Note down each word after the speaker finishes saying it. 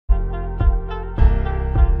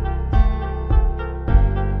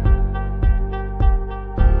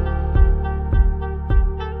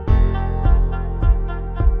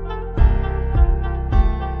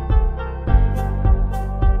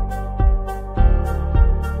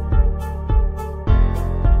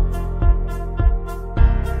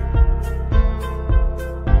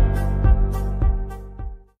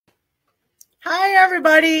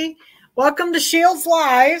everybody. Welcome to Shields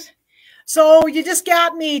Live. So you just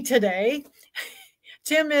got me today.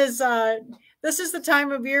 Tim is, this is the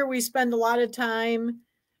time of year we spend a lot of time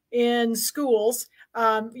in schools,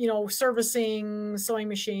 servicing sewing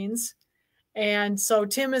machines. And so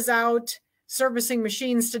Tim is out servicing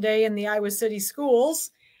machines today in the Iowa City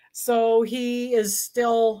schools. So he is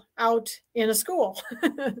still out in a school.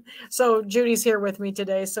 So Judy's here with me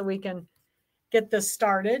today so we can get this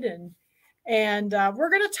started. And we're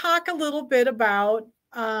going to talk a little bit about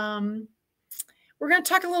the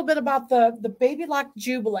Baby Lock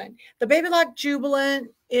Jubilant. The Baby Lock Jubilant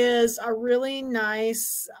is a really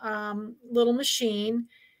nice little machine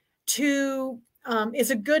to it's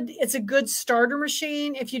a good starter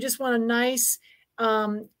machine if you just want a nice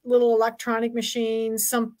little electronic machine,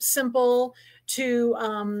 some simple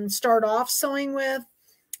to start off sewing with.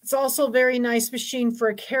 It's also a very nice machine for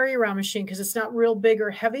a carry-around machine because it's not real big or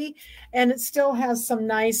heavy, and it still has some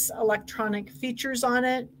nice electronic features on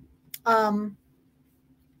it.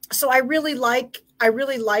 So I really like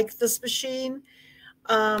this machine.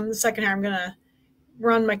 The second here, I'm gonna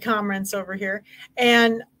run my comments over here,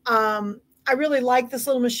 and I really like this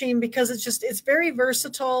little machine because it's very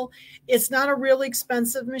versatile. It's not a really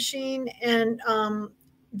expensive machine, and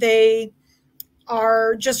they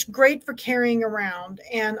are just great for carrying around.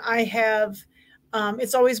 And I have,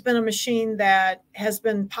 it's always been a machine that has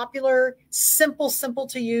been popular, simple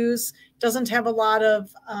to use, doesn't have a lot of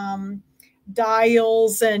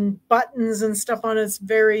dials and buttons and stuff on it. It's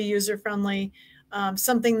very user-friendly,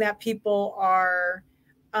 something that people are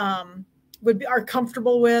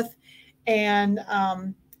comfortable with. And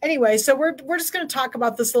anyway, so we're just going to talk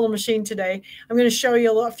about this little machine today. I'm going to show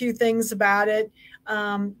you a few things about it,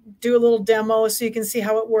 do a little demo so you can see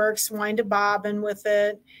how it works, wind a bobbin with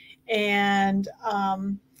it, and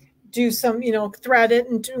do some, thread it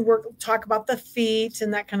and talk about the feet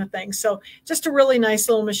and that kind of thing. So just a really nice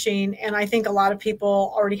little machine. And I think a lot of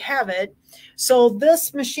people already have it. So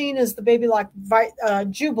this machine is the Baby Lock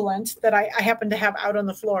Jubilant that I happen to have out on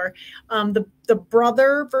the floor. The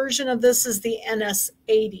brother version of this is the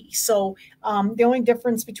NS80. So the only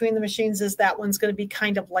difference between the machines is that one's going to be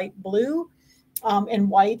kind of light blue and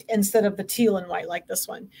white instead of the teal and white like this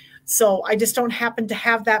one. So I just don't happen to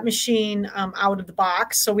have that machine out of the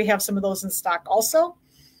box. So we have some of those in stock also.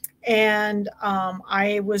 And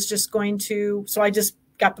I just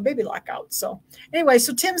got the Baby Lock out. So anyway,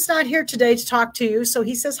 so Tim's not here today to talk to you. So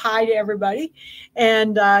he says hi to everybody,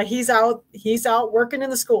 and he's out working in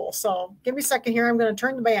the school. So give me a second here. I'm going to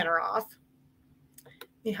turn the banner off.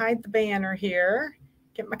 Let me hide the banner here.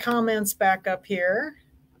 Get my comments back up here.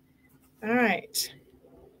 All right.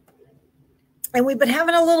 And we've been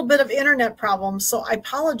having a little bit of internet problems, so I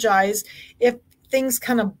apologize if things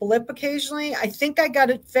kind of blip occasionally. I think I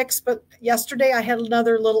got it fixed, but yesterday I had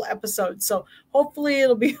another little episode, so hopefully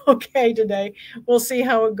it'll be okay today. We'll see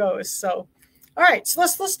how it goes. So, all right, so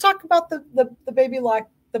let's talk about the Baby Lock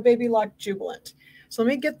Jubilant. So let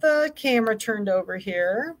me get the camera turned over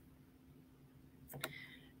here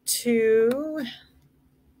to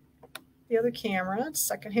the other camera. Just a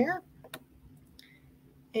second here.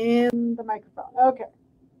 And the microphone. Okay.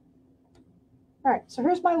 All right, so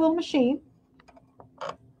here's my little machine.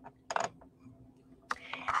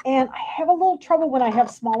 And I have a little trouble when I have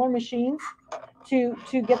smaller machines to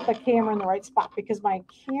get the camera in the right spot because my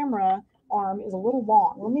camera arm is a little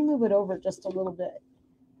long. Let me move it over just a little bit.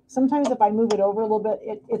 Sometimes if I move it over a little bit,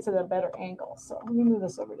 it's at a better angle. So let me move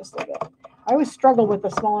this over just a little bit. I always struggle with the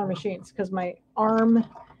smaller machines because my arm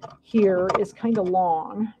here is kind of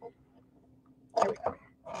long. There we go.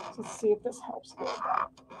 So let's see if this helps.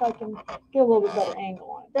 If I can get a little bit better angle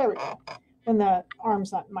on it. There we go. When the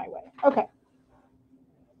arm's not in my way. Okay.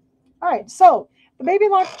 All right. So the Baby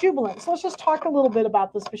Lock Jubilant. So let's just talk a little bit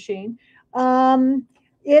about this machine.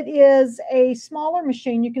 It is a smaller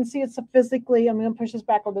machine. You can see it's physically. I'm going to push this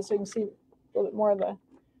back a little bit so you can see a little bit more of the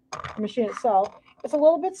machine itself. It's a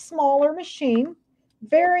little bit smaller machine.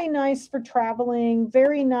 Very nice for traveling.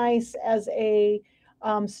 Very nice as a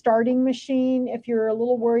starting machine. If you're a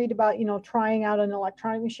little worried about, trying out an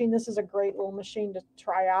electronic machine, this is a great little machine to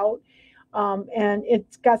try out. And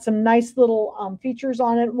it's got some nice little features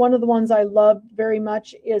on it. One of the ones I love very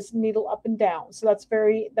much is needle up and down. So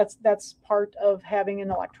that's part of having an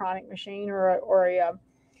electronic machine or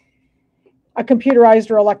a computerized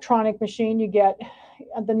or electronic machine. You get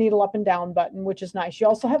the needle up and down button, which is nice. You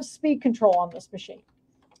also have speed control on this machine.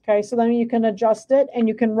 Okay, so then you can adjust it and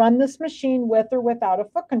you can run this machine with or without a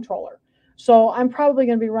foot controller. So I'm probably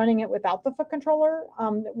going to be running it without the foot controller.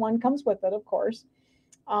 One comes with it, of course.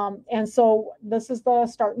 And so this is the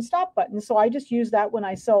start and stop button. So I just use that when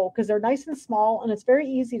I sew because they're nice and small, and it's very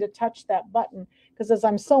easy to touch that button because as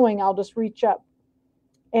I'm sewing, I'll just reach up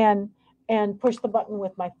and push the button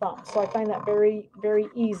with my thumb. So I find that very, very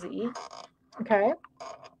easy. Okay.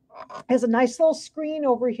 It has a nice little screen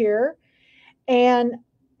over here, and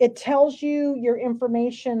it tells you your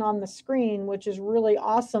information on the screen, which is really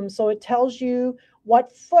awesome. So it tells you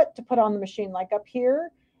what foot to put on the machine. Like up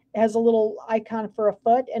here, it has a little icon for a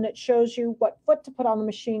foot, and it shows you what foot to put on the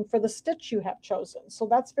machine for the stitch you have chosen. So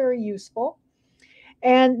that's very useful.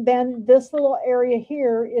 And then this little area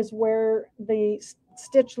here is where the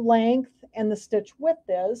stitch length and the stitch width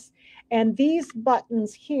is. And these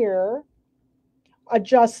buttons here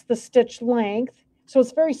adjust the stitch length. So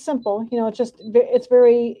it's very simple. You know, it's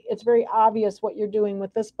very obvious what you're doing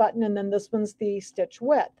with this button. And then this one's the stitch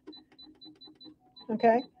width.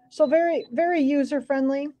 Okay. So very, very user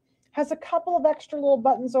friendly. Has a couple of extra little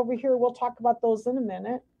buttons over here. We'll talk about those in a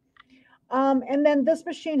minute. And then this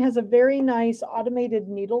machine has a very nice automated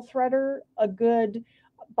needle threader, a good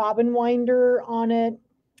bobbin winder on it.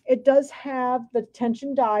 It does have the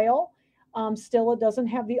tension dial. Still, it doesn't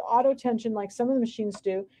have the auto tension like some of the machines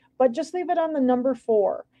do, but just leave it on the number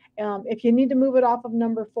 4. If you need to move it off of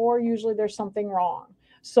number 4, usually there's something wrong.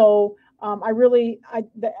 So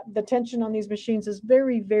the tension on these machines is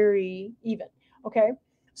very, very even. Okay.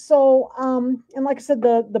 So, and like I said,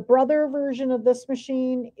 the Brother version of this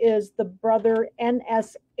machine is the Brother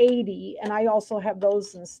NS80, and I also have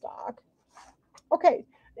those in stock. Okay,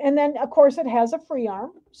 and then of course it has a free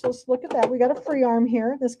arm. So let's look at that. We got a free arm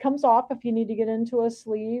here. This comes off if you need to get into a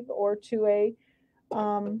sleeve or to a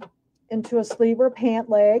sleeve or pant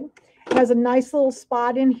leg. It has a nice little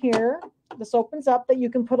spot in here. This opens up that you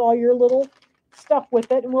can put all your little stuff with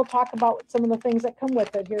it, and we'll talk about some of the things that come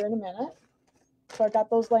with it here in a minute. So I got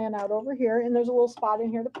those laying out over here, and there's a little spot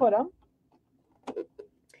in here to put them.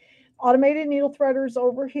 Automated needle threaders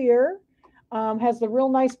over here. Has the real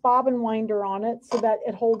nice bobbin winder on it so that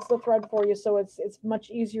it holds the thread for you, so it's much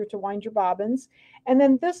easier to wind your bobbins. And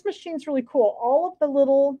then this machine's really cool. All of the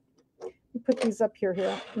little, let me put these up here.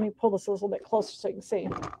 Let me pull this a little bit closer so you can see.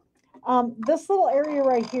 This little area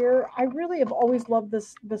right here, I really have always loved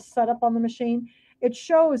this setup on the machine. It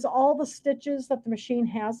shows all the stitches that the machine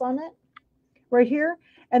has on it right here,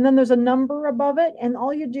 and then there's a number above it, and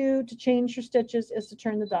all you do to change your stitches is to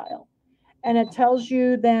turn the dial, and it tells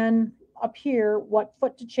you then up here what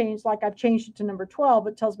foot to change. Like I've changed it to number 12.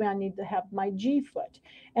 It tells me I need to have my G foot.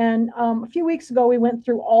 And a few weeks ago we went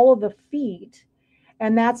through all of the feet,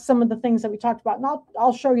 and that's some of the things that we talked about, and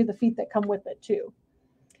I'll show you the feet that come with it too.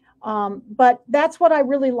 But that's what I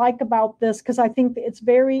really like about this, because I think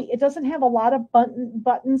it doesn't have a lot of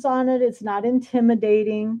buttons on it. It's not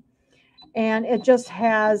intimidating. And it just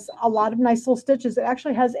has a lot of nice little stitches. It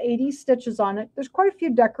actually has 80 stitches on it. There's quite a few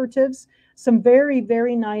decoratives, some very,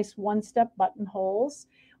 very nice one-step buttonholes,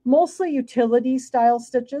 mostly utility style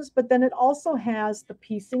stitches, but then it also has the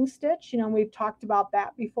piecing stitch. You know, we've talked about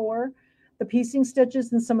that before. The piecing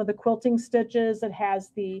stitches and some of the quilting stitches. It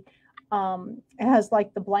has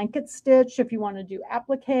like the blanket stitch if you want to do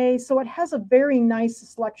applique. So it has a very nice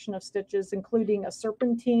selection of stitches, including a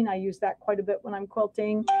serpentine. I use that quite a bit when I'm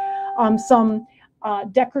quilting. Some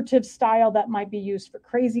decorative style that might be used for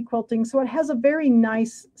crazy quilting. So it has a very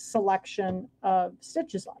nice selection of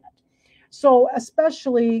stitches on it. So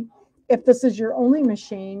especially if this is your only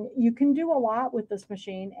machine, you can do a lot with this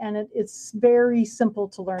machine, and it's very simple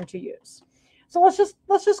to learn to use. So let's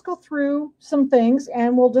just go through some things,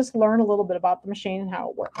 and we'll just learn a little bit about the machine and how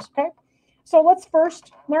it works. Okay. So let's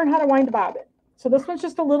first learn how to wind a bobbin. So this one's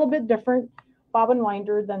just a little bit different bobbin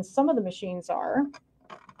winder than some of the machines are.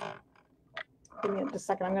 Give me just a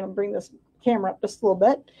second. I'm going to bring this camera up just a little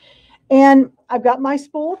bit. And I've got my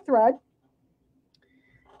spool of thread.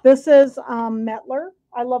 This is Metler.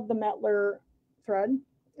 I love the Metler thread.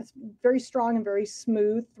 It's very strong and very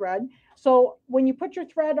smooth thread. So when you put your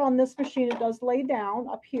thread on this machine, it does lay down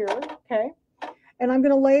up here. Okay. And I'm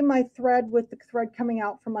going to lay my thread with the thread coming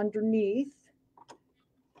out from underneath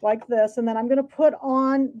like this. And then I'm going to put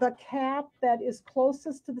on the cap that is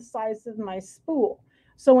closest to the size of my spool.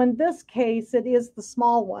 So in this case, it is the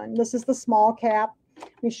small one. This is the small cap.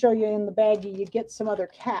 Let me show you in the baggie. You get some other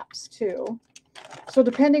caps too. So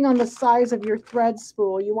depending on the size of your thread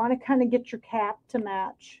spool, you want to kind of get your cap to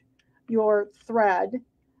match your thread.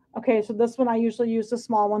 Okay, so this one I usually use the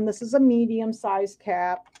small one. This is a medium-sized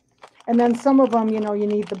cap. And then some of them, you know, you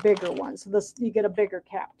need the bigger one. So this, you get a bigger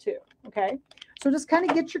cap too. Okay, so just kind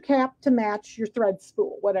of get your cap to match your thread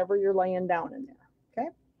spool, whatever you're laying down in there. Okay,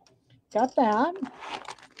 got that.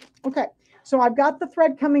 Okay, so I've got the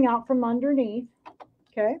thread coming out from underneath.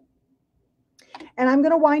 Okay. And I'm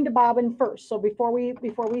going to wind a bobbin first. So before we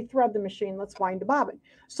thread the machine, let's wind a bobbin.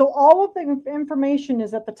 So all of the information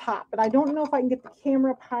is at the top, but I don't know if I can get the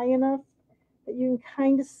camera up high enough that you can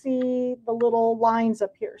kind of see the little lines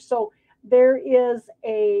up here. So there is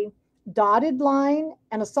a dotted line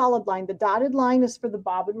and a solid line. The dotted line is for the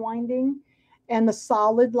bobbin winding, and the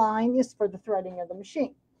solid line is for the threading of the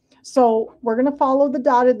machine. So we're going to follow the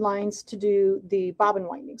dotted lines to do the bobbin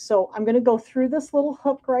winding. So I'm going to go through this little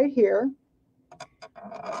hook right here.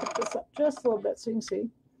 Put this up just a little bit so you can see.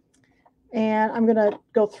 And I'm going to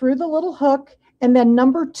go through the little hook. And then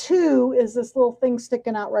number 2 is this little thing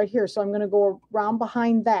sticking out right here. So I'm going to go around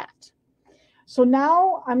behind that. So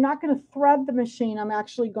now I'm not going to thread the machine. I'm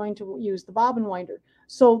actually going to use the bobbin winder.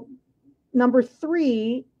 So number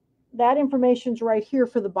 3, that information's right here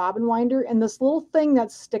for the bobbin winder. And this little thing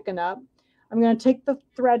that's sticking up, I'm going to take the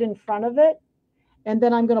thread in front of it, and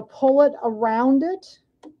then I'm going to pull it around it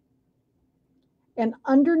and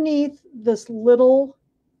underneath this little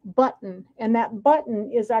button. And that button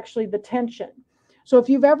is actually the tension. So if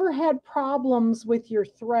you've ever had problems with your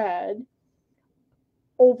thread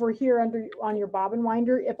over here on your bobbin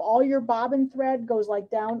winder, if all your bobbin thread goes like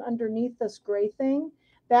down underneath this gray thing,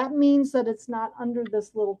 that means that it's not under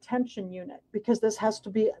this little tension unit, because this has to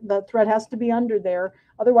be, the thread has to be under there.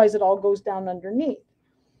 Otherwise it all goes down underneath.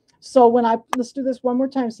 So let's do this one more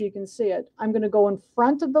time so you can see it. I'm going to go in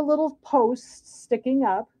front of the little post sticking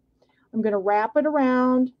up. I'm going to wrap it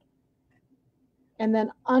around and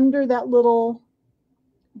then under that little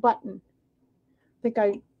button. I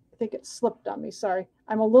think it slipped on me. Sorry.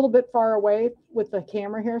 I'm a little bit far away with the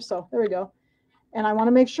camera here. So there we go. And I want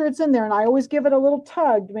to make sure it's in there. And I always give it a little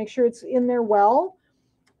tug to make sure it's in there well.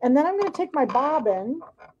 And then I'm going to take my bobbin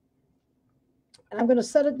and I'm going to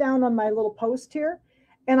set it down on my little post here.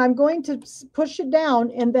 And I'm going to push it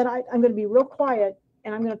down. And then I'm going to be real quiet.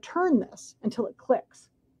 And I'm going to turn this until it clicks.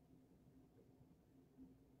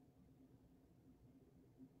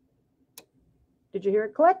 Did you hear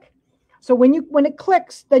it click? So when it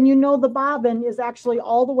clicks, then you know the bobbin is actually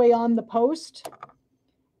all the way on the post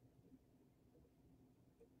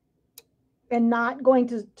and not going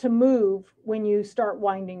to move when you start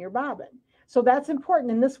winding your bobbin. So that's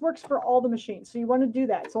important, and this works for all the machines. So you want to do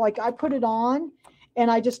that. So like I put it on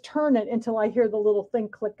and I just turn it until I hear the little thing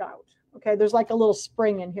click out. Okay, there's like a little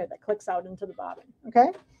spring in here that clicks out into the bobbin. Okay,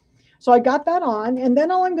 so I got that on, and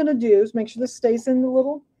then all I'm going to do is make sure this stays in the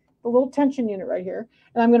little tension unit right here.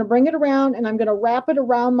 And I'm going to bring it around and I'm going to wrap it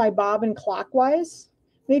around my bobbin clockwise,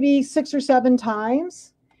 maybe 6 or 7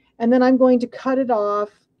 times. And then I'm going to cut it off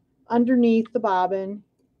underneath the bobbin,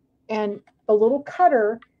 and the little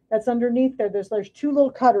cutter that's underneath there's 2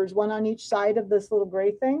 little cutters, one on each side of this little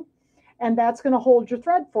gray thing. And that's going to hold your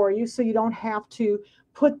thread for you. So you don't have to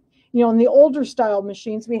put, in the older style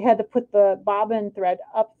machines, we had to put the bobbin thread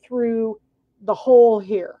up through the hole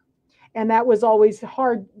here. And that was always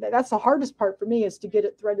hard. That's the hardest part for me, is to get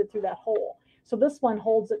it threaded through that hole. So this one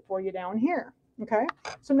holds it for you down here. Okay.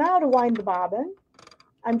 So now to wind the bobbin,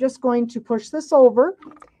 I'm just going to push this over,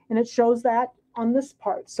 and it shows that on this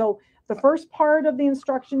part. So the first part of the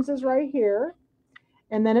instructions is right here,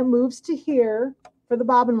 and then it moves to here for the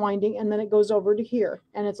bobbin winding, and then it goes over to here,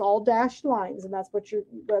 and it's all dashed lines, and that's what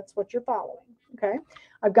you're following. Okay.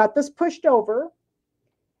 I've got this pushed over.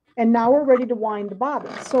 And now we're ready to wind the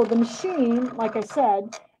bobbin. So the machine, like I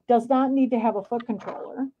said, does not need to have a foot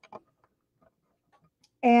controller.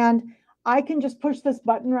 And I can just push this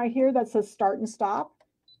button right here that says start and stop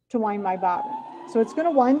to wind my bobbin. So it's going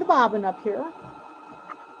to wind the bobbin up here.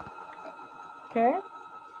 Okay.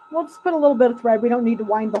 We'll just put a little bit of thread. We don't need to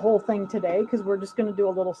wind the whole thing today because we're just going to do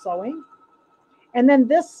a little sewing. And then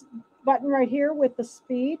this button right here with the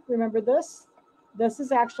speed, remember this? This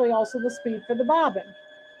is actually also the speed for the bobbin.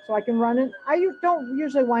 So I can run it. I don't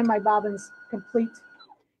usually wind my bobbins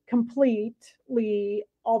completely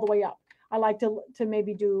all the way up. I like to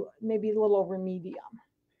maybe do a little over medium.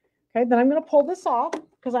 Okay, then I'm going to pull this off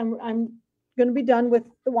because I'm going to be done with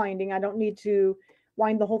the winding. I don't need to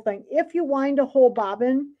wind the whole thing. If you wind a whole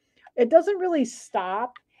bobbin, it doesn't really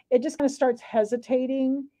stop. It just kind of starts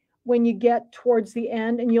hesitating when you get towards the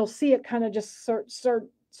end, and you'll see it kind of just sort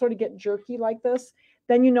of get jerky like this.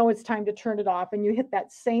 Then you know it's time to turn it off, and you hit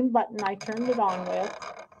that same button I turned it on with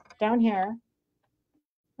down here,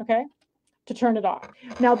 okay, to turn it off.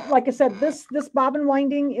 Now, like I said, this bobbin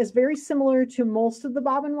winding is very similar to most of the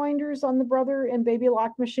bobbin winders on the Brother and Baby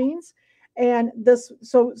Lock machines. And this,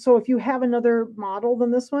 so if you have another model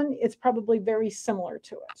than this one, it's probably very similar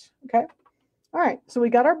to it, okay? All right, so we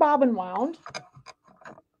got our bobbin wound.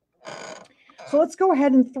 So let's go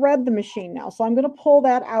ahead and thread the machine now. So I'm going to pull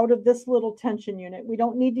that out of this little tension unit. We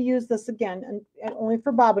don't need to use this again, and only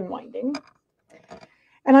for bobbin winding.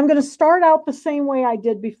 And I'm going to start out the same way I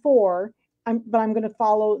did before, but I'm going to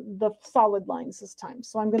follow the solid lines this time.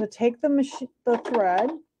 So I'm going to take the thread,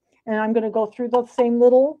 and I'm going to go through the same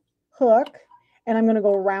little hook, and I'm going to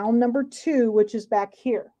go around number 2, which is back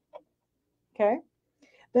here. Okay.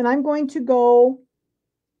 Then I'm going to go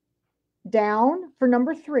down for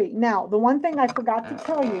number 3. Now, the one thing I forgot to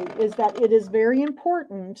tell you is that it is very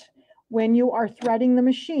important when you are threading the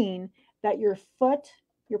machine that your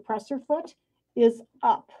presser foot is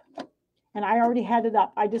up. And I already had it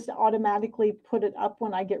up. I just automatically put it up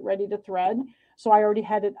when I get ready to thread. So I already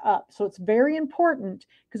had it up. So it's very important,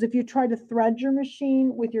 because if you try to thread your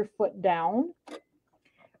machine with your foot down,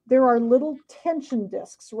 there are little tension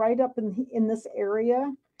discs right up in this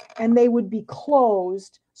area, and they would be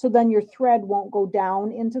closed. So then your thread won't go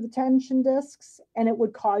down into the tension discs, and it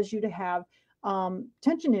would cause you to have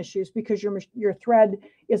tension issues, because your thread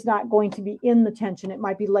is not going to be in the tension. It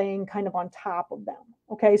might be laying kind of on top of them.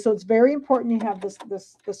 Okay, so it's very important you have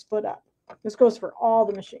this foot up. This goes for all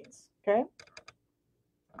the machines. Okay,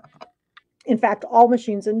 in fact, all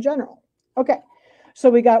machines in general. Okay, so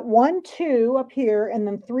we got 1, 2 up here, and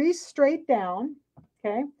then 3 straight down.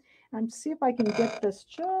 Okay, and see if I can get this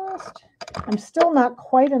just. I'm still not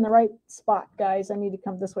quite in the right spot, guys. I need to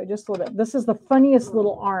come this way just a little bit. This is the funniest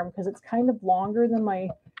little arm, because it's kind of longer than my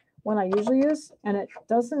one I usually use, and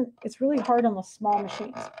it's really hard on the small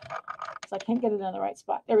machines. So I can't get it in the right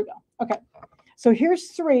spot. There we go. Okay, so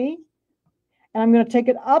here's 3, and I'm going to take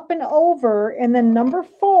it up and over, and then number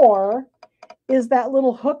 4 is that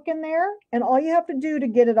little hook in there, and all you have to do to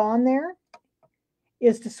get it on there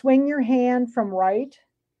is to swing your hand from right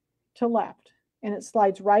to left, and it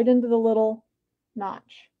slides right into the little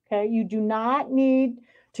notch. Okay, you do not need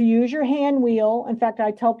to use your hand wheel. In fact,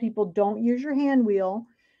 I tell people, don't use your hand wheel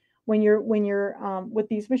when you're with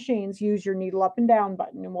these machines. Use your needle up and down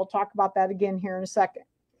button, and we'll talk about that again here in a second.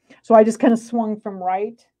 So I just kind of swung from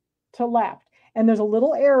right to left, and there's a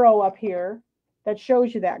little arrow up here that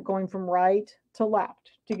shows you that, going from right to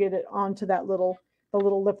left to get it onto that the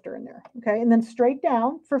little lifter in there. Okay, and then straight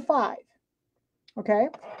down for 5. Okay,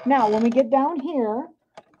 now when we get down here,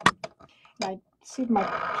 I see if my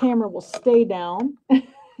camera will stay down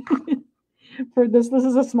for this. This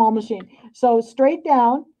is a small machine. So straight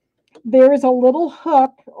down, there is a little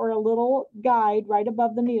hook or a little guide right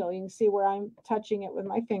above the needle. You can see where I'm touching it with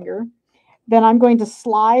my finger. Then I'm going to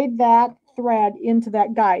slide that thread into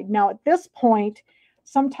that guide. Now at this point,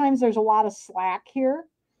 sometimes there's a lot of slack here.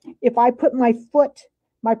 If I put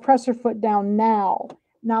my presser foot down now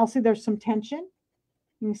see there's some tension.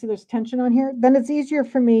 You can see there's tension on here. Then it's easier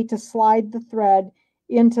for me to slide the thread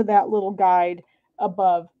into that little guide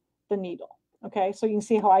above the needle. Okay, so you can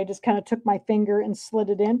see how I just kind of took my finger and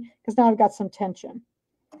slid it in, because now I've got some tension.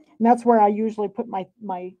 And that's where I usually put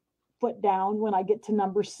my foot down when I get to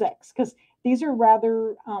number 6, because these are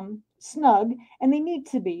rather snug, and they need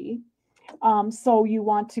to be. So you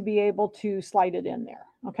want to be able to slide it in there.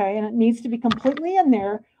 Okay, and it needs to be completely in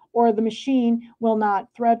there, or the machine will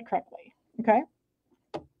not thread correctly. Okay.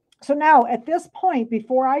 So now at this point,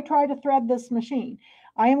 before I try to thread this machine,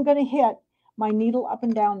 I am going to hit my needle up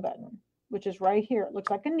and down button, which is right here. It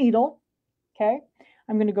looks like a needle. Okay.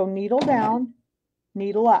 I'm going to go needle down,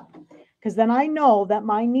 needle up, because then I know that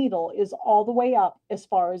my needle is all the way up as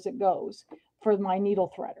far as it goes for my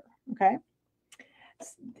needle threader. Okay.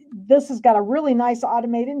 This has got a really nice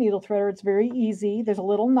automated needle threader. It's very easy. There's a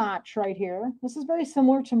little notch right here. This is very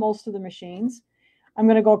similar to most of the machines. I'm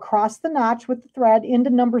going to go across the notch with the thread into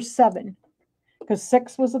number 7, because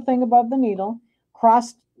 6 was the thing above the needle.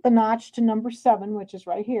 Cross the notch to number 7, which is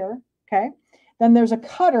right here. Okay. Then there's a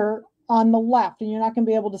cutter on the left, and you're not going to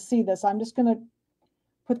be able to see this. I'm just going to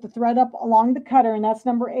put the thread up along the cutter, and that's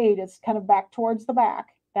number 8. It's kind of back towards the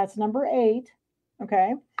back. That's number 8.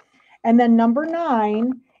 Okay. And then number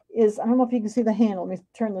 9 is, I don't know if you can see the handle. Let me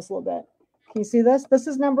turn this a little bit. Can you see this? This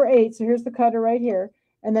is number 8. So here's the cutter right here.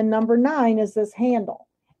 And then number 9 is this handle.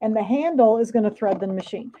 And the handle is going to thread the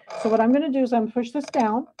machine. So what I'm going to do is I'm going to push this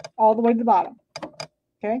down all the way to the bottom.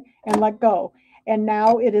 Okay. And let go. And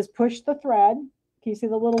now it has pushed the thread. Can you see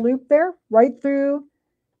the little loop there? Right through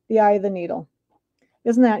the eye of the needle.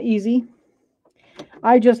 Isn't that easy?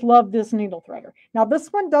 I just love this needle threader. Now this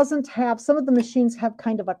one doesn't have, some of the machines have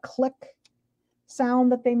kind of a click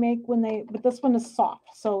sound that they make but this one is soft.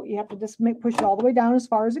 So you have to just push it all the way down as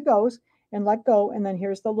far as it goes and let go. And then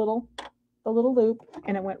here's the little loop,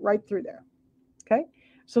 and it went right through there. Okay.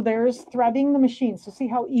 So there's threading the machine. So see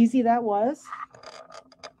how easy that was?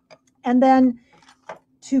 And then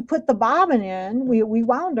to put the bobbin in, we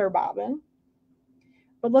wound our bobbin,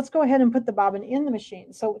 but let's go ahead and put the bobbin in the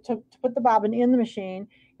machine. So to put the bobbin in the machine,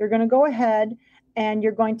 you're going to go ahead and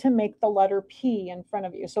you're going to make the letter P in front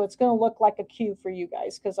of you. So it's going to look like a Q for you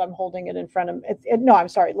guys because I'm holding it in front of it. No, I'm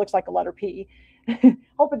sorry. It looks like a letter P.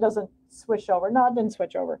 Hope it doesn't switch over. No, it didn't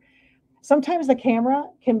switch over. Sometimes the camera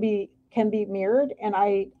can be mirrored, and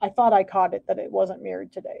I thought I caught it that it wasn't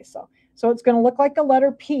mirrored today. So it's going to look like a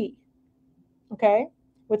letter P, okay,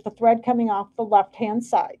 with the thread coming off the left-hand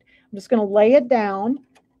side. I'm just going to lay it down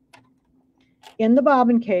in the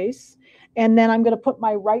bobbin case, and then I'm going to put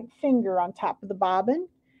my right finger on top of the bobbin,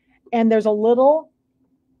 and there's a little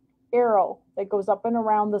arrow that goes up and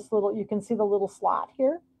around this little, you can see the little slot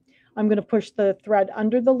here. I'm going to push the thread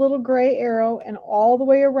under the little gray arrow and all the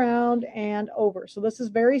way around and over. So this is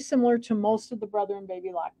very similar to most of the Brother and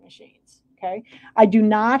Baby lock machines. Okay. I do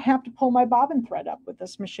not have to pull my bobbin thread up with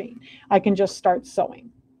this machine. I can just start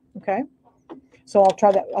sewing. Okay. So I'll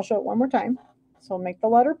try that. I'll show it one more time. So I'll make the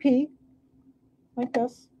letter P like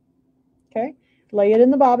this. Okay. Lay it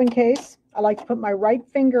in the bobbin case. I like to put my right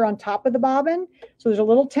finger on top of the bobbin. So there's a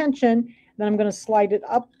little tension. Then I'm going to slide it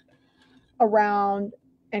up around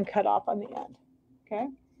and cut off on the end. Okay.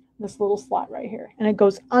 This little slot right here. And it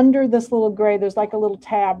goes under this little gray. There's like a little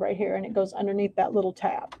tab right here, and it goes underneath that little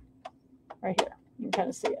tab right here. You can kind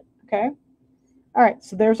of see it. Okay. All right.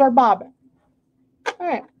 So there's our bobbin. All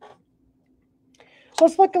right. So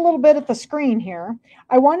let's look a little bit at the screen here.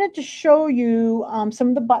 I wanted to show you some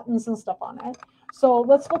of the buttons and stuff on it. So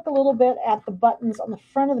let's look a little bit at the buttons on the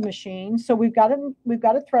front of the machine. So we've got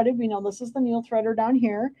it threaded. We know this is the needle threader down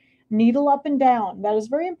here. Needle up and down. That is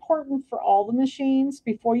very important for all the machines.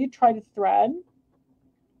 Before you try to thread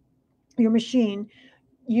your machine,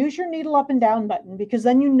 use your needle up and down button, because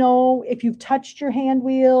then you know if you've touched your hand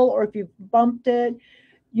wheel or if you've bumped it,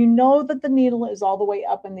 you know that the needle is all the way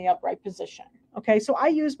up in the upright position. Okay, so I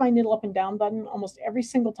use my needle up and down button almost every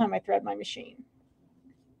single time I thread my machine,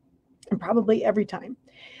 and probably every time.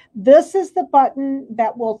 This is the button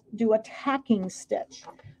that will do a tacking stitch.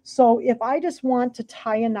 So if I just want to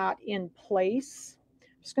tie a knot in place,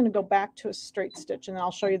 I'm just going to go back to a straight stitch, and then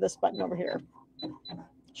I'll show you this button over here.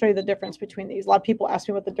 Show you the difference between these. A lot of people ask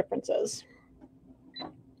me what the difference is.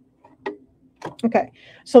 Okay,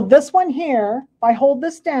 so this one here, if I hold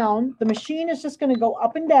this down, the machine is just going to go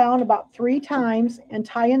up and down about 3 times and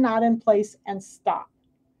tie a knot in place and stop.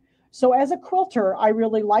 So as a quilter, I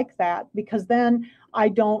really like that, because then I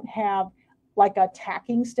don't have like a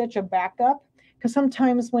tacking stitch, a backup, because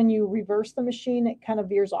sometimes when you reverse the machine, it kind of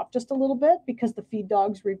veers off just a little bit because the feed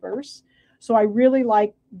dogs reverse. So I really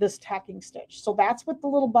like this tacking stitch. So that's what the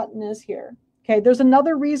little button is here. Okay, there's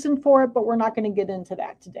another reason for it, but we're not going to get into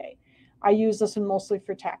that today. I use this one mostly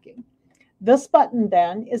for tacking. This button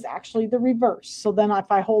then is actually the reverse. So then if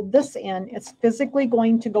I hold this in, it's physically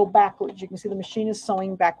going to go backwards. You can see the machine is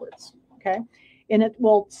sewing backwards. Okay, and it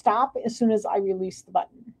will stop as soon as I release the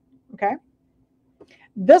button. Okay.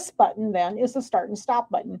 This button then is the start and stop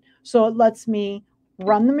button. So it lets me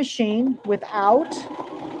run the machine without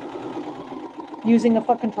using a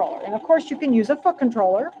foot controller. And of course you can use a foot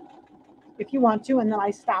controller if you want to, and then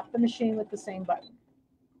I stop the machine with the same button.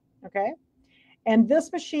 Okay. And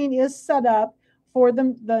this machine is set up for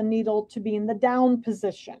the needle to be in the down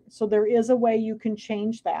position. So there is a way you can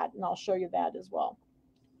change that, and I'll show you that as well.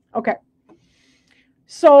 Okay.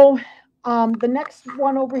 So the next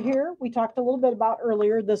one over here, we talked a little bit about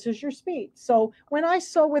earlier. This is your speed. So when I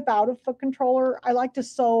sew without a foot controller, I like to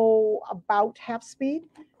sew about half speed,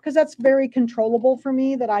 because that's very controllable for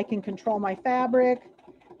me, that I can control my fabric,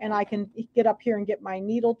 and I can get up here and get my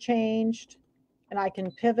needle changed, and I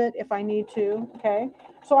can pivot if I need to. Okay.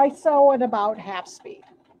 So I sew at about half speed,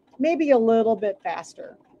 maybe a little bit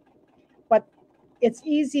faster, but it's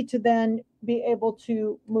easy to then be able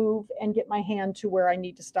to move and get my hand to where I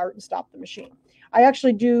need to start and stop the machine. I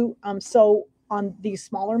actually do sew on these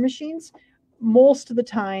smaller machines most of the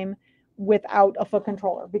time without a foot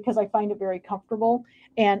controller, because I find it very comfortable,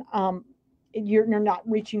 and you're not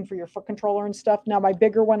reaching for your foot controller and stuff. Now my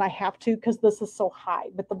bigger one I have to, because this is so high,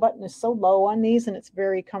 but the button is so low on these and it's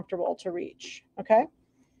very comfortable to reach. Okay,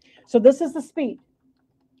 so this is the speed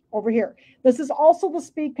over here. This is also the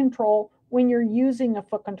speed control when you're using a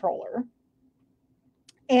foot controller.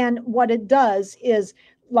 And what it does is,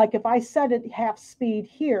 like if I set it half speed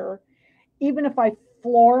here, even if I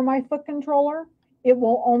floor my foot controller, it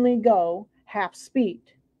will only go half speed.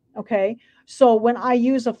 Okay, so when I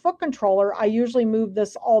use a foot controller, I usually move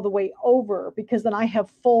this all the way over, because then I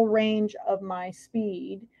have full range of my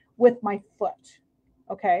speed with my foot.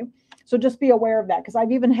 Okay, so just be aware of that, because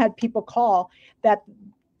I've even had people call that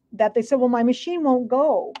that they said, well, my machine won't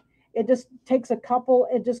go. It just takes a couple,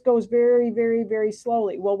 it just goes very, very, very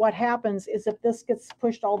slowly. Well, what happens is if this gets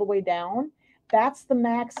pushed all the way down, that's the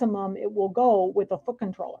maximum it will go with a foot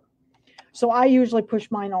controller. So I usually push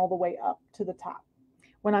mine all the way up to the top.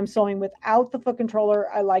 When I'm sewing without the foot controller,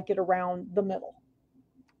 I like it around the middle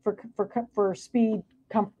for speed,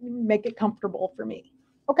 make it comfortable for me.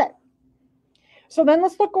 Okay. So then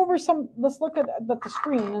let's look at the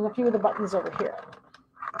screen and a few of the buttons over here.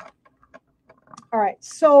 All right.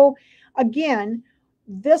 So again,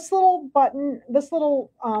 this little button, this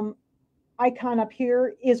little icon up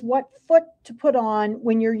here is what foot to put on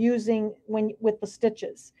when you're using with the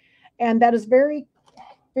stitches. And that is very,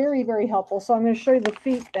 very, very helpful. So I'm going to show you the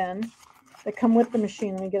feet then that come with the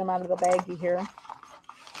machine. Let me get them out of the baggie here.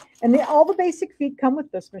 And all the basic feet come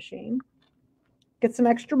with this machine. Get some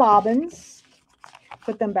extra bobbins.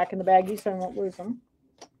 Put them back in the baggie so I won't lose them.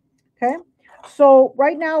 Okay. So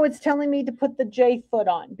right now it's telling me to put the J foot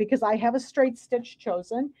on because I have a straight stitch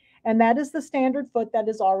chosen. And that is the standard foot that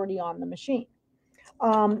is already on the machine.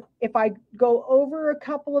 If I go over a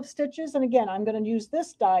couple of stitches, and again, I'm going to use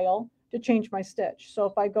this dial to change my stitch. So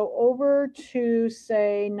if I go over to,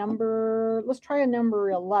 say, let's try a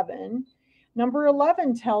number 11. Number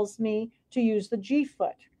 11 tells me to use the G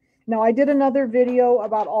foot. Now, I did another video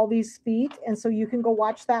about all these feet, and so you can go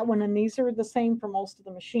watch that one, and these are the same for most of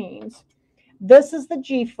the machines. This is the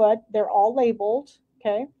G foot. They're all labeled,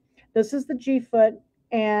 okay? This is the G foot,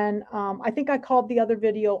 and I think I called the other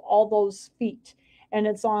video All Those Feet, and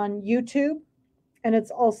it's on YouTube, and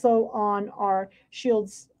it's also on our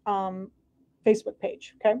Shields Facebook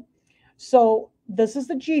page, okay? So this is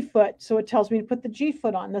the G foot, so it tells me to put the G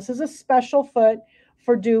foot on. This is a special foot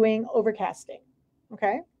for doing overcasting,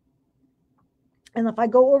 okay? And if I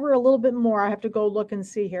go over a little bit more, I have to go look and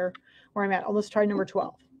see here where I'm at. Oh, let's try number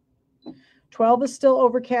 12. 12 is still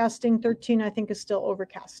overcasting. 13, I think, is still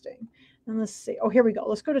overcasting. And let's see. Oh, here we go.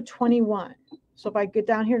 Let's go to 21. So if I get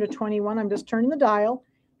down here to 21, I'm just turning the dial.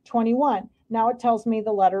 21. Now it tells me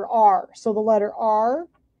the letter R. So the letter R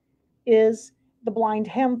is the blind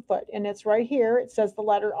hem foot. And it's right here. It says the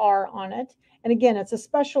letter R on it. And again, it's a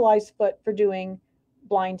specialized foot for doing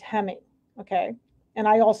blind hemming. Okay. And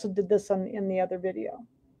I also did this in the other video.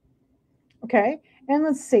 Okay. And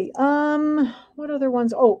let's see. What other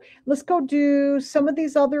ones? Oh, let's go do some of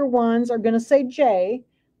these other ones are going to say J.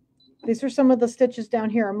 These are some of the stitches down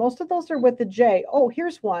here. Most of those are with the J. Oh,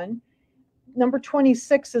 here's one. Number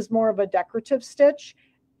 26 is more of a decorative stitch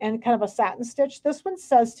and kind of a satin stitch. This one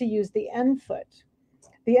says to use the end foot.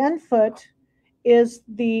 The end foot is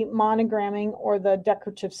the monogramming or the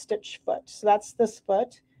decorative stitch foot. So that's this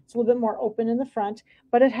foot. It's a little bit more open in the front,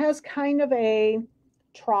 but it has kind of a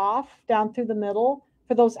trough down through the middle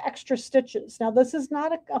for those extra stitches. Now, this is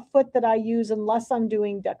not a foot that I use unless I'm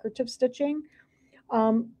doing decorative stitching.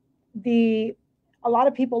 A lot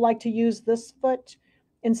of people like to use this foot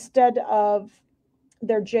instead of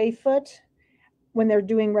their J foot when they're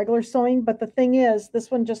doing regular sewing. But the thing is,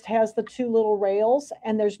 this one just has the two little rails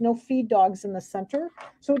and there's no feed dogs in the center.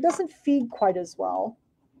 So it doesn't feed quite as well.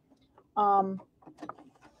 Let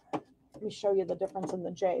me show you the difference in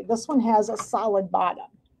the J. This one has a solid bottom.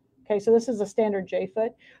 Okay, so this is a standard J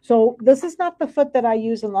foot. So this is not the foot that I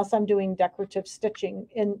use unless I'm doing decorative stitching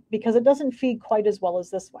because it doesn't feed quite as well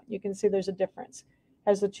as this one. You can see there's a difference.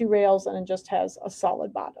 It has the two rails and it just has a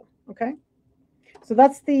solid bottom. Okay, so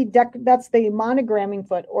that's the monogramming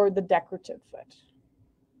foot or the decorative foot.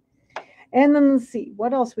 And then let's see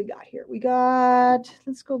what else we got here.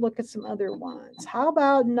 Let's go look at some other ones. How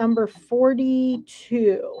about number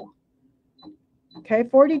 42? Okay,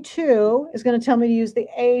 42 is going to tell me to use the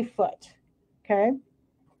A foot. Okay,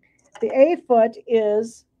 the A foot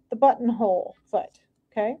is the buttonhole foot.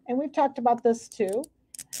 Okay, and we've talked about this too.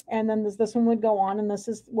 And then this one would go on, and this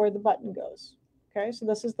is where the button goes. Okay, so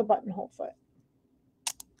this is the buttonhole foot.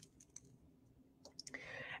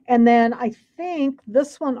 And then I think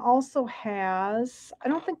this one also has, I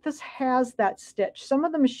don't think this has that stitch. Some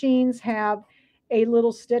of the machines have a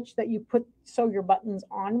little stitch that you sew your buttons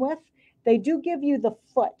on with. They do give you the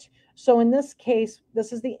foot. So in this case,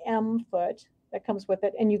 this is the M foot that comes with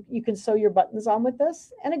it, and you can sew your buttons on with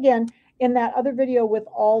this. And again, in that other video with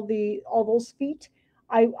all those feet,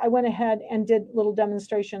 I went ahead and did little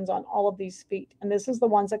demonstrations on all of these feet. And this is the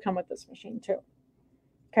ones that come with this machine too.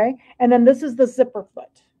 Okay, and then this is the zipper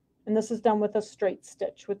foot. And this is done with a straight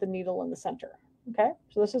stitch with the needle in the center. Okay,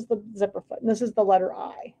 so this is the zipper foot, and this is the letter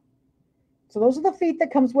I. So those are the feet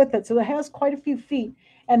that comes with it. So it has quite a few feet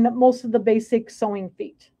and most of the basic sewing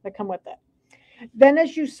feet that come with it. Then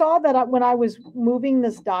as you saw that when I was moving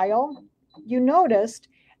this dial, you noticed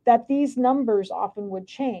that these numbers often would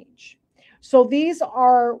change. So these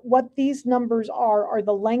are what these numbers are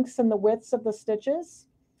the lengths and the widths of the stitches.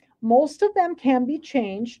 Most of them can be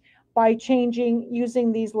changed by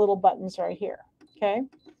using these little buttons right here. Okay.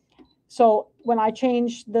 So when I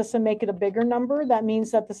change this and make it a bigger number, that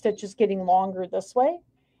means that the stitch is getting longer this way.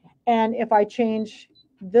 And if I change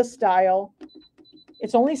this dial,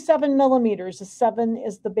 it's only 7 millimeters. The 7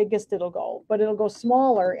 is the biggest it'll go, but it'll go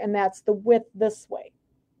smaller, and that's the width this way.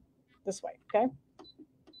 This way, okay?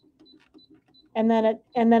 And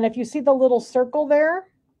then if you see the little circle there,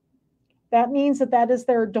 that means that that is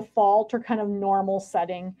their default or kind of normal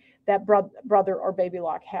setting that brother or baby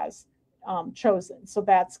lock has chosen. So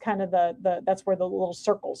that's kind of that's where the little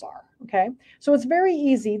circles are, okay? So it's very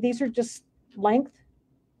easy. These are just length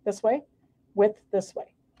this way, width this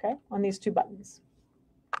way, okay, on these two buttons.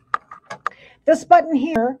 This button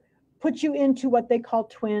here puts you into what they call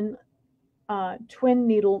twin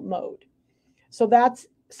needle mode. So that's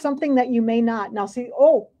something that you may not. Now see,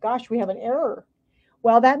 oh gosh, we have an error.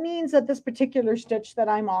 Well, that means that this particular stitch that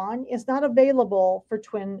I'm on is not available for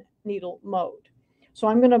twin needle mode. So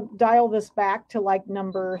I'm going to dial this back to like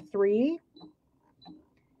number 3.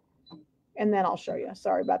 And then I'll show you.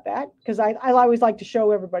 Sorry about that. Because I always like to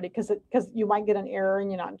show everybody because you might get an error and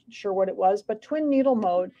you're not sure what it was. But twin needle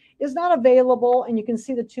mode is not available. And you can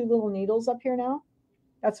see the 2 little needles up here now.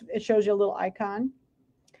 It shows you a little icon.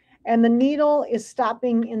 And the needle is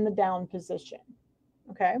stopping in the down position.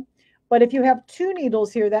 Okay. But if you have 2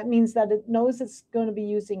 needles here, that means that it knows it's going to be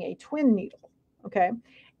using a twin needle. Okay.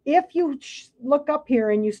 If you look up here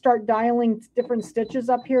and you start dialing different stitches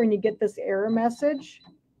up here and you get this error message,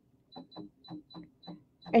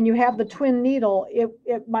 and you have the twin needle,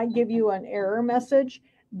 it might give you an error message.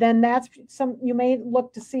 Then you may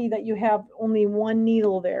look to see that you have only 1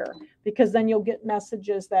 needle there, because then you'll get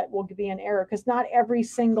messages that will be an error, because not every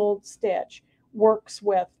single stitch works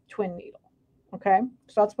with twin needle. Okay,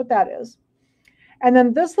 so that's what that is. And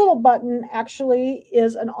then this little button actually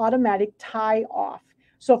is an automatic tie off.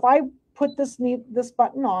 So if I put this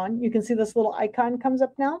button on, you can see this little icon comes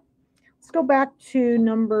up now. Let's go back to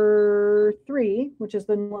number 3, which is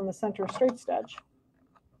the one in the center straight stitch.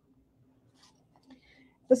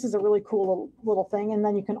 This is a really cool little thing, and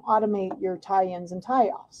then you can automate your tie-ins and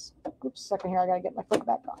tie-offs. Oops, a second here, I gotta get my foot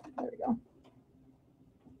back on. There we go.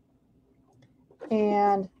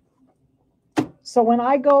 And so when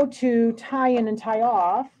I go to tie in and tie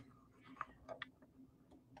off,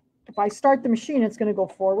 if I start the machine, it's going to go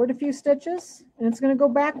forward a few stitches, and it's going to go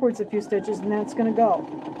backwards a few stitches, and then it's going to go.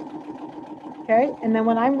 Okay, and then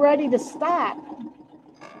when I'm ready to stop,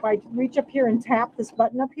 if I reach up here and tap this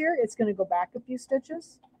button up here, it's going to go back a few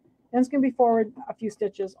stitches, and it's going to be forward a few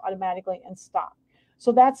stitches automatically and stop.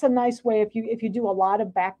 So that's a nice way if you do a lot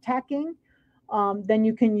of back tacking, then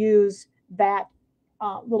you can use that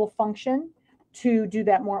little function to do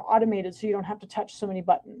that more automated, so you don't have to touch so many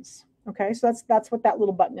buttons. Okay, so that's what that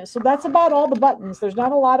little button is. So that's about all the buttons. There's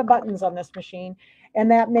not a lot of buttons on this machine, and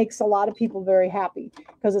that makes a lot of people very happy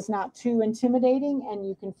because it's not too intimidating, and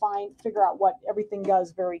you can figure out what everything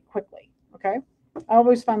does very quickly. Okay, I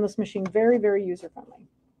always find this machine very, very user friendly.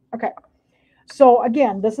 Okay, so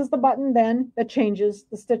again, this is the button then that changes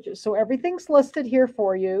the stitches. So everything's listed here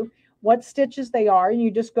for you, what stitches they are, and you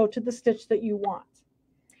just go to the stitch that you want.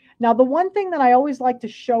 Now, the one thing that I always like to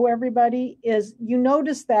show everybody is, you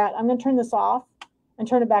notice that I'm going to turn this off and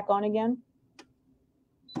turn it back on again.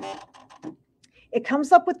 It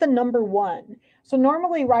comes up with the number 1. So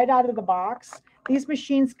normally right out of the box, these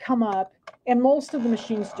machines come up, and most of the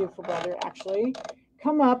machines do for Brother actually,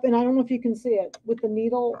 come up, and I don't know if you can see it, with the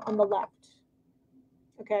needle on the left.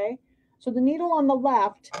 Okay, so the needle on the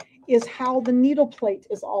left is how the needle plate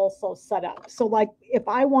is also set up. So like if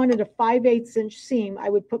I wanted a 5/8 inch seam, I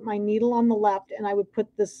would put my needle on the left, and I would put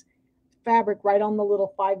this fabric right on the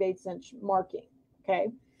little 5/8 inch marking.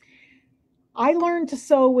 Okay, I learned to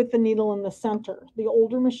sew with the needle in the center. The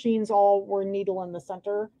older machines all were needle in the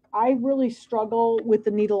center. I really struggle with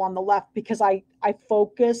the needle on the left because I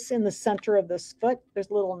focus in the center of this foot.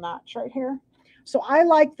 There's a little notch right here. So I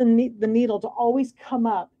like the needle to always come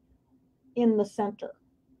up in the center.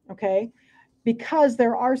 Okay, because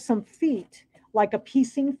there are some feet, like a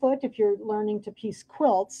piecing foot, if you're learning to piece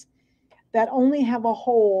quilts, that only have a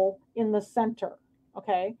hole in the center.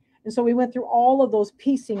 Okay, and so we went through all of those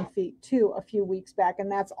piecing feet too a few weeks back,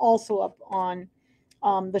 and that's also up on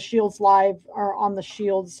the Shields Live, or on the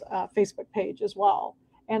Shields Facebook page as well,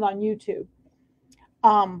 and on YouTube.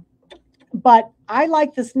 But I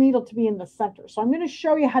like this needle to be in the center, so I'm going to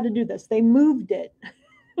show you how to do this. They moved it.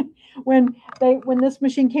 when this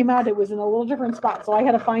machine came out, it was in a little different spot, so I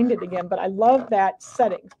had to find it again. But I love that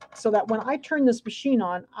setting, so that when I turn this machine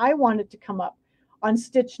on, I want it to come up on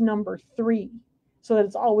stitch number 3, so that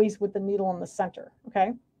it's always with the needle in the center.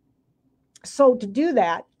 Okay, so to do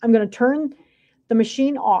that, I'm going to turn the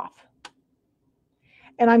machine off,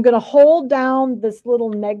 and I'm going to hold down this little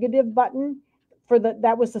negative button for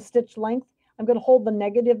that was the stitch length. I'm going to hold the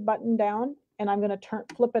negative button down, and I'm going to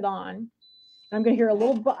flip it on. I'm going to hear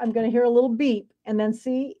a little beep, and then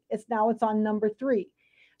see, it's on number 3.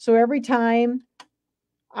 So every time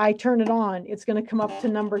I turn it on, it's going to come up to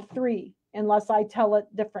number 3 unless I tell it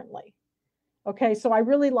differently. Okay, so I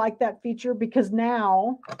really like that feature, because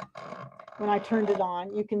now when I turned it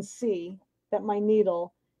on, you can see that my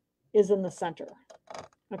needle is in the center.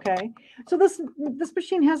 Okay, so this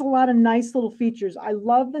machine has a lot of nice little features. I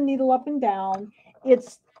love the needle up and down.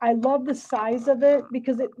 I love the size of it,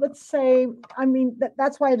 because let's say, I mean,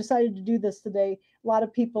 that's why I decided to do this today. A lot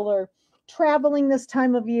of people are traveling this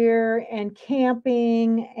time of year and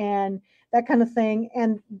camping and that kind of thing.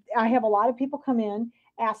 And I have a lot of people come in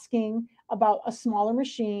asking about a smaller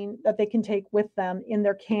machine that they can take with them in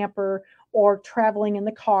their camper or traveling in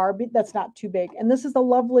the car, but that's not too big. And this is a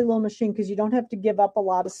lovely little machine, because you don't have to give up a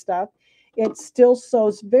lot of stuff. It still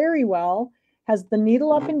sews very well, has the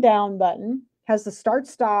needle up and down button, has the start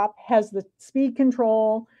stop, has the speed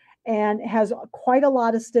control, and has quite a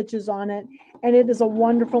lot of stitches on it. And it is a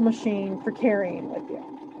wonderful machine for carrying with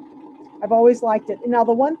you. I've always liked it. Now,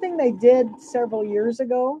 the one thing they did several years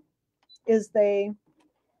ago is they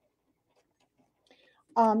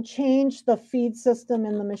changed the feed system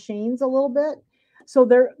in the machines a little bit. So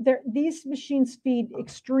these machines feed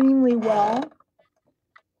extremely well.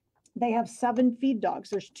 They have 7 feed dogs.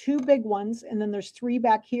 There's 2 big ones, and then there's 3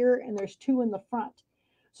 back here, and there's 2 in the front.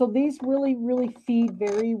 So these really, really feed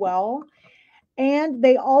very well. And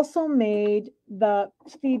they also made the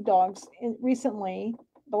feed dogs recently,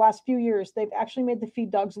 the last few years, they've actually made the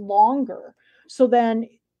feed dogs longer. So then,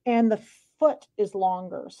 and the foot is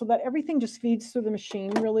longer, so that everything just feeds through the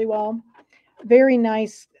machine really well. Very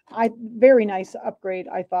nice. Very nice upgrade,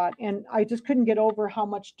 I thought. And I just couldn't get over how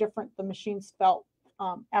much different the machines felt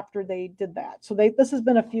after they did that. So this has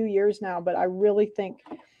been a few years now, but I really think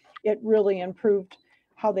it really improved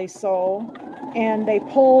how they sew, and they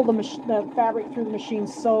pull the fabric through the machine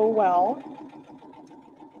so well.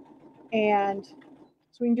 And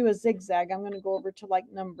so we can do a zigzag. I'm going to go over to like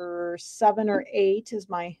number 7 or 8 is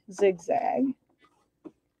my zigzag.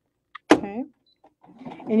 Okay.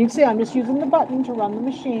 And you can see I'm just using the button to run the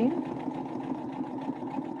machine.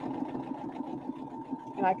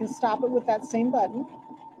 And I can stop it with that same button.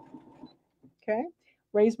 Okay.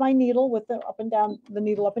 Raise my needle with the up and down, the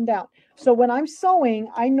needle up and down. So when I'm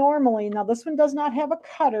sewing, I normally, now this one does not have a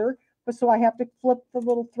cutter, but so I have to flip the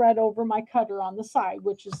little thread over my cutter on the side,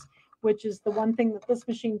 which is the one thing that this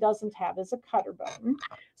machine doesn't have, is a cutter button.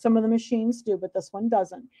 Some of the machines do, but this one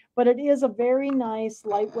doesn't. But it is a very nice,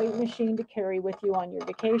 lightweight machine to carry with you on your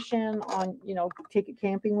vacation, take it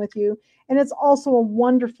camping with you. And it's also a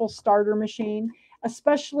wonderful starter machine,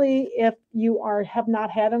 especially if you have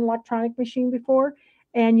not had an electronic machine before,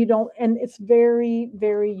 and it's very,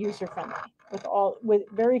 very user-friendly with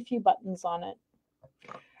very few buttons on it.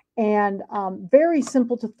 And very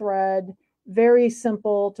simple to thread, very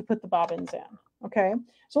simple to put the bobbins in. Okay,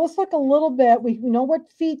 so let's look a little bit. We know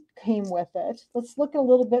what feet came with it. Let's look a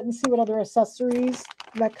little bit and see what other accessories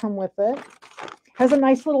that come with it. Has a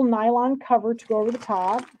nice little nylon cover to go over the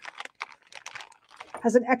top.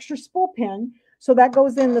 Has an extra spool pin, so that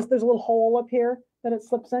goes in. There's a little hole up here that it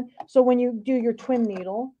slips in. So when you do your twin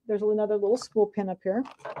needle, there's another little spool pin up here.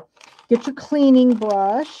 Get your cleaning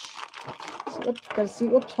brush. Oops,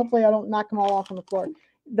 hopefully I don't knock them all off on the floor.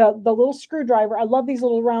 The little screwdriver. I love these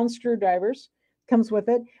little round screwdrivers. Comes with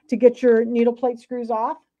it to get your needle plate screws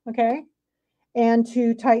off, okay, and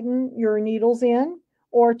to tighten your needles in,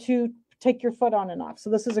 or to take your foot on and off. So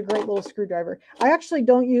this is a great little screwdriver. I actually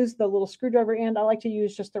don't use the little screwdriver end. I like to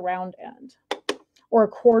use just the round end, or a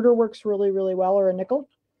quarter works really, really well, or a nickel.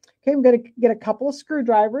 Okay, I'm going to get a couple of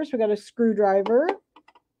screwdrivers. We got a screwdriver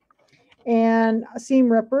and a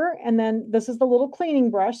seam ripper, and then this is the little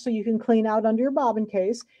cleaning brush, so you can clean out under your bobbin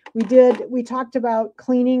case. We talked about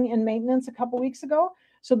cleaning and maintenance a couple weeks ago,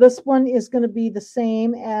 so this one is going to be the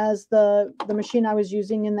same as the machine I was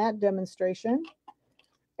using in that demonstration.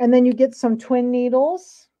 And then you get some twin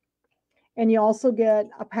needles, and you also get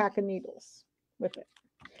a pack of needles with it.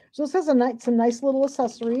 So this has some nice little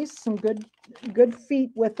accessories, some good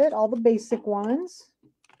feet with it, all the basic ones.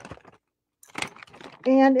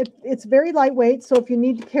 And it's very lightweight, so if you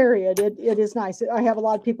need to carry it, it is nice. I have a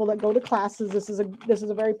lot of people that go to classes. This is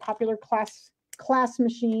a very popular class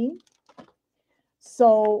machine.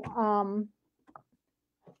 So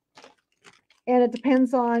and it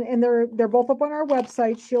depends on, and they're both up on our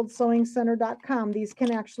website, shieldsewingcenter.com. These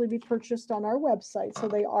can actually be purchased on our website, so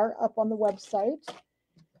they are up on the website.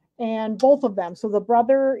 And both of them. So the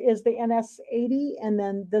brother is the NS80, and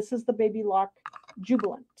then this is the Baby Lock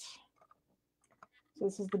Jubilant. So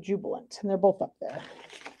this is the Jubilant, and they're both up there.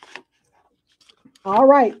 All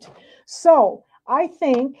right. So I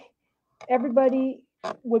think everybody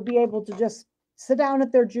would be able to just sit down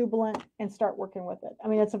at their Jubilant and start working with it. I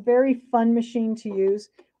mean, it's a very fun machine to use,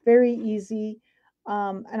 very easy.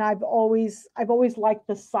 And I've always liked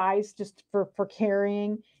the size just for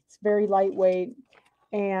carrying. It's very lightweight,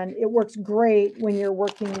 and it works great when you're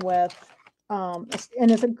working with,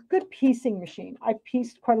 and it's a good piecing machine. I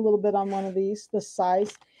pieced quite a little bit on one of these, this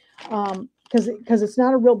size, because it's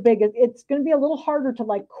not a real big, it's going to be a little harder to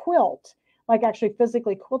like quilt, like actually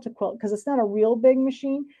physically quilt a quilt, because it's not a real big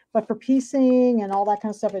machine, but for piecing and all that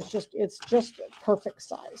kind of stuff, it's just perfect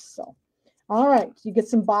size. So, all right, you get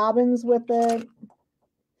some bobbins with it.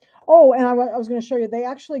 Oh, and I was going to show you, they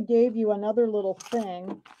actually gave you another little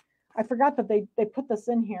thing. I forgot that they put this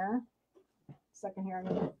in here. Second here, I'm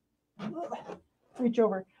going to reach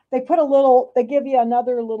over. They give you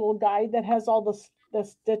another little guide that has all the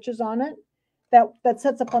stitches on it that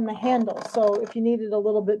sets up on the handle. So if you need it a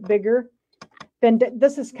little bit bigger, then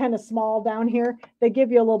this is kind of small down here. They give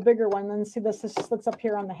you a little bigger one. Then see this sits up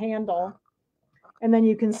here on the handle. And then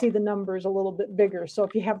you can see the numbers a little bit bigger. So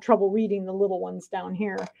if you have trouble reading the little ones down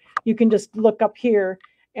here, you can just look up here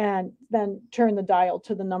and then turn the dial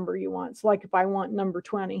to the number you want. So like if I want number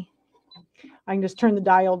 20, I can just turn the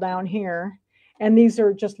dial down here, and these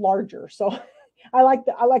are just larger. So I like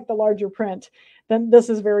the larger print. Then this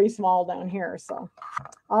is very small down here. So,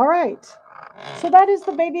 all right. So that is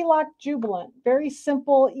the Baby Lock Jubilant. Very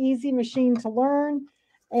simple, easy machine to learn.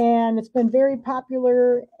 And it's been very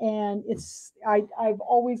popular, and I've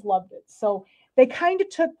always loved it. So they kind of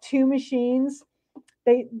took two machines.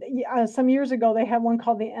 They some years ago, they had one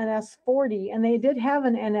called the NS40, and they did have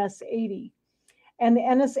an NS80. And the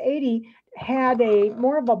NS80 had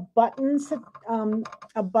more of a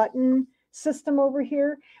button system over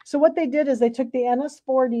here. So what they did is they took the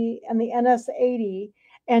NS40 and the NS80,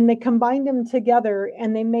 and they combined them together,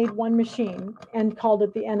 and they made one machine and called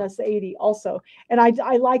it the NS80 also. And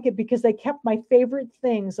I like it because they kept my favorite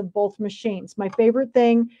things of both machines. My favorite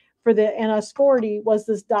thing for the NS40 was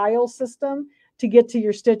this dial system to get to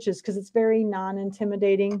your stitches, because it's very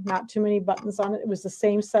non-intimidating, not too many buttons on it. It was the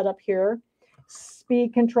same setup here.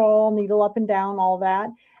 Speed control, needle up and down, all that.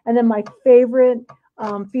 And then my favorite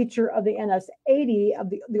feature of the NS80, of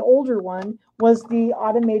the older one, was the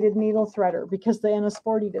automated needle threader, because the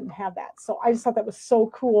NS40 didn't have that. So I just thought that was so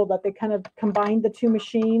cool that they kind of combined the two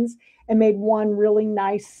machines and made one really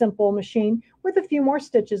nice, simple machine with a few more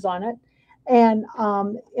stitches on it. And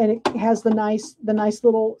it has the nice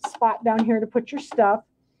little spot down here to put your stuff.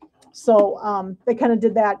 So they kind of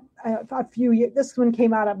did that a few years. This one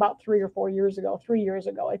came out about 3 or 4 years ago, 3 years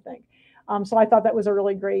ago, I think. So I thought that was a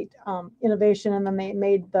really great innovation. And then they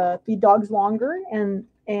made the feed dogs longer, and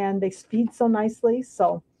they feed so nicely.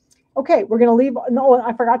 So, okay, we're going to leave. No,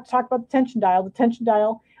 I forgot to talk about the tension dial. The tension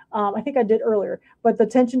dial, I think I did earlier, but the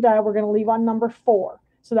tension dial we're going to leave on number 4.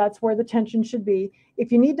 So that's where the tension should be.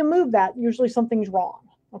 If you need to move that, usually something's wrong.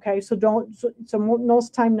 Okay, so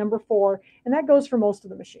most time number 4, and that goes for most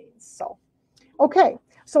of the machines. So, okay,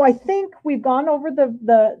 so I think we've gone over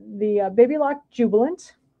the Baby Lock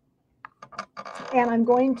Jubilant, and I'm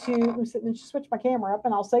going to switch my camera up,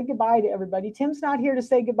 and I'll say goodbye to everybody. Tim's not here to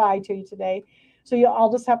say goodbye to you today, so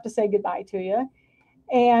I'll just have to say goodbye to you,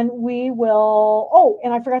 and we will. Oh,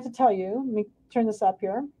 and I forgot to tell you. Let me turn this up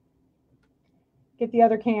here. Get the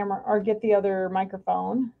other camera, or get the other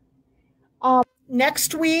microphone.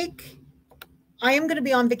 Next week, I am going to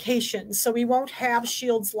be on vacation, so we won't have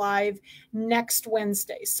Shields Live next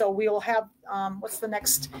Wednesday. So we will have, what's the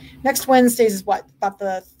next Wednesdays is what? About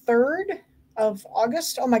the 3rd of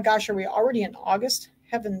August? Oh my gosh, are we already in August?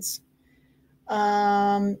 Heavens.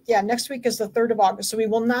 Yeah, next week is the 3rd of August. So we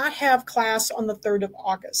will not have class on the 3rd of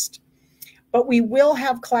August, but we will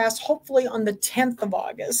have class hopefully on the 10th of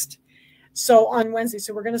August. So on Wednesday.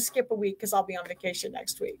 So we're going to skip a week because I'll be on vacation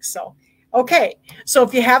next week. So, okay. So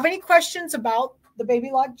if you have any questions about the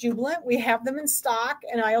Baby Lock Jubilant, we have them in stock.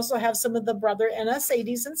 And I also have some of the Brother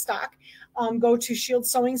NS80s in stock. Go to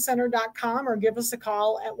shieldsewingcenter.com or give us a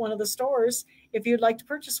call at one of the stores, if you'd like to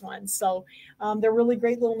purchase one. So they're really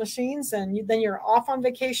great little machines, and then you're off on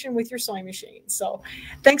vacation with your sewing machine. So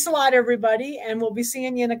thanks a lot, everybody, and we'll be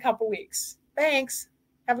seeing you in a couple weeks. Thanks.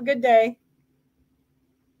 Have a good day.